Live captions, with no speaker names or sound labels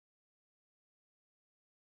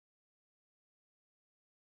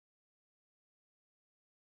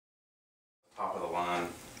top of the line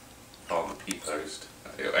called the P post.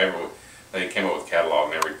 They came up with a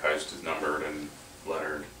catalog, and every post is numbered and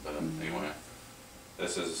lettered. But anyway,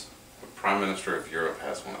 this is the Prime Minister of Europe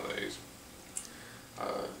has one of these.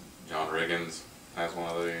 John Riggins has one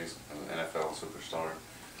of these, an NFL superstar.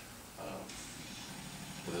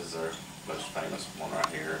 This is their most famous one right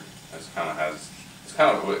here. It's got a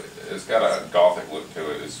Gothic look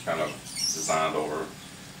to it. It's kind of designed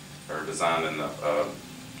in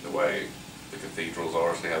the way the cathedrals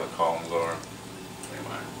are. See how the columns are.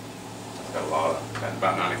 Anyway, it's got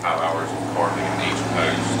about 95 hours of carving in each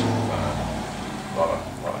post. A lot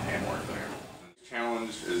of handwork there. The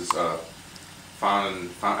challenge is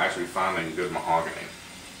actually finding good mahogany.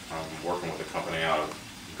 I'm working with a company out of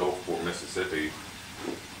Gulfport, Mississippi.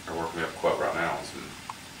 They're working me up a quote right now on some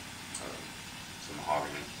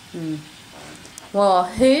mahogany. Well,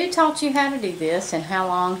 who taught you how to do this, and how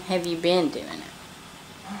long have you been doing it?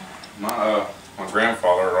 My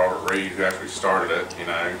grandfather, Robert Reid, who actually started it. You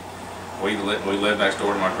know, we lived next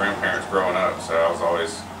door to my grandparents growing up, so I was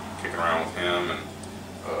always kicking around with him, and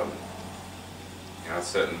I'd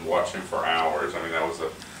sit and watch him for hours. I mean, that was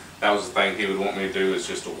the thing he would want me to do, is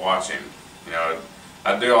just to watch him. You know,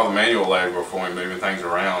 I'd do all the manual labor for him, moving things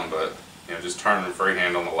around, but just turning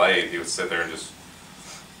freehand on the lathe, he would sit there and just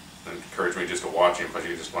encourage me just to watch him, because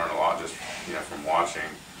you just learn a lot just from watching.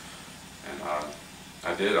 And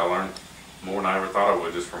I learned more than I ever thought I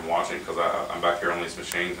would just from watching, because I'm back here on these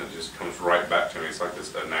machines and it just comes right back to me. It's like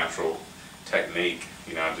a natural technique,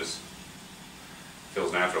 it just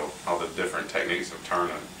feels natural, all the different techniques of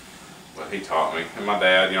turning. But he taught me, and my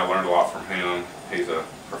dad, I learned a lot from him. He's a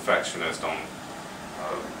perfectionist on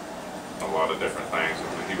a lot of different things. I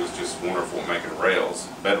mean, he was just wonderful at making rails,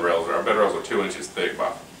 bed rails. Our bed rails are 2 inches thick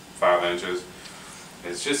by 5 inches.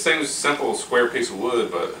 It just seems simple, square piece of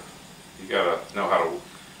wood, but you gotta know how to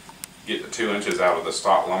get the 2 inches out of the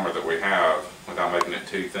stock lumber that we have without making it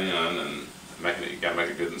too thin, and you gotta make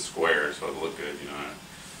it good and square so it'll look good,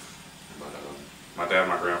 But my dad and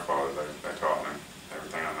my grandfather, they taught me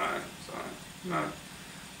everything I know. So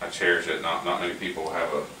I cherish it. Not many people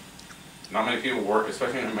work,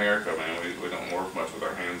 especially in America, man. We don't work much with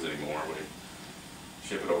our hands anymore. We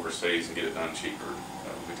ship it overseas and get it done cheaper.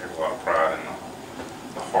 We take a lot of pride in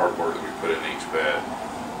the hard work that we put in each bed.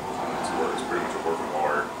 It's pretty much a work of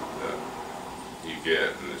art that you get,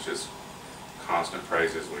 and it's just constant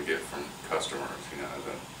praises we get from customers,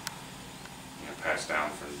 that passed down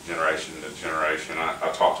from generation to generation.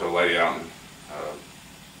 I talked to a lady a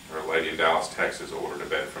lady in Dallas, Texas, ordered a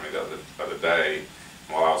bed for me the other day.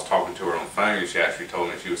 While I was talking to her on the phone, she actually told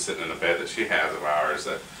me she was sitting in a bed that she has of ours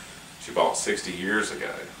that she bought 60 years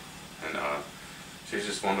ago, and she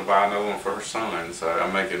just wanted to buy another one for her son. So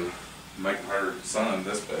I'm making her son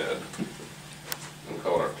this bed. We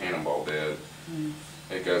call it our cannonball bed.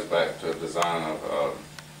 It goes back to a design of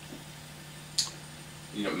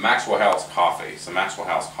Maxwell House Coffee. It's a Maxwell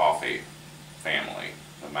House Coffee family.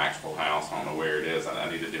 The Maxwell House, I don't know where it is. I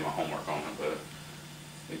need to do my homework on it, but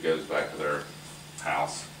it goes back to their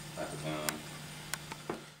house at the time.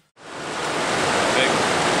 Big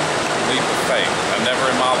leap of faith. Never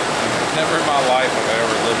in my life have I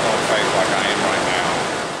ever lived on faith like I am right now.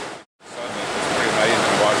 Suddenly, it's pretty amazing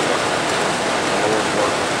to watch the Lord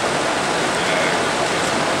work.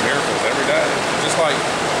 Miracles every day. It's just like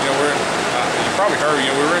you probably heard.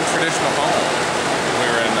 We were in traditional home. We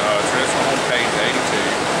were in traditional home page 82.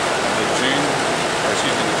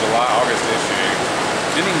 The July-August issue.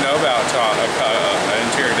 Didn't even know about an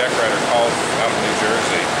interior decorator called out of New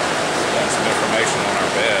Jersey wanting some information on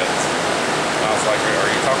our beds. And I was like, are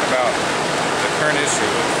you talking about the current issue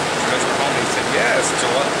of traditional home? He said, yes,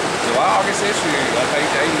 July-August issue on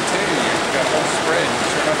page 82. You've got a whole spread.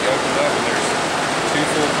 Sure enough, you open it up and there's 2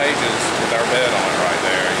 full pages with our bed on it right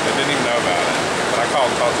there. They didn't even know about it. But I called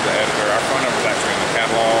and talked to the editor. Our phone number was actually in the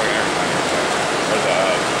catalog and everything. Or the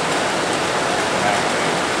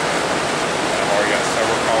magazine. I've already got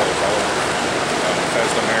several calls all over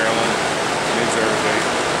Bethesda, Maryland, New Jersey,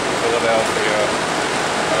 Philadelphia,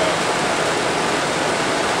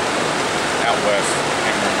 out west. I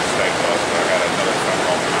can't remember the state was, but I got another phone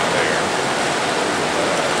call from out there.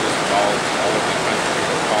 Just all over the country,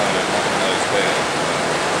 people calling and wanting to know his bed.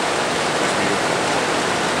 It's beautiful.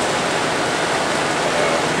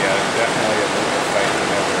 Yeah, definitely a leap of faith.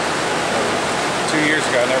 2 years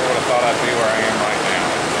ago, I never would have thought I'd be where I am right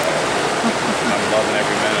now. I'm loving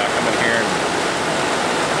every minute. I come in here and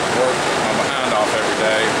work my behind off every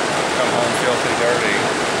day. Come home filthy dirty.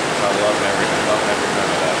 I'm loving every minute of it.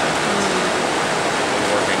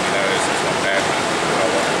 Been working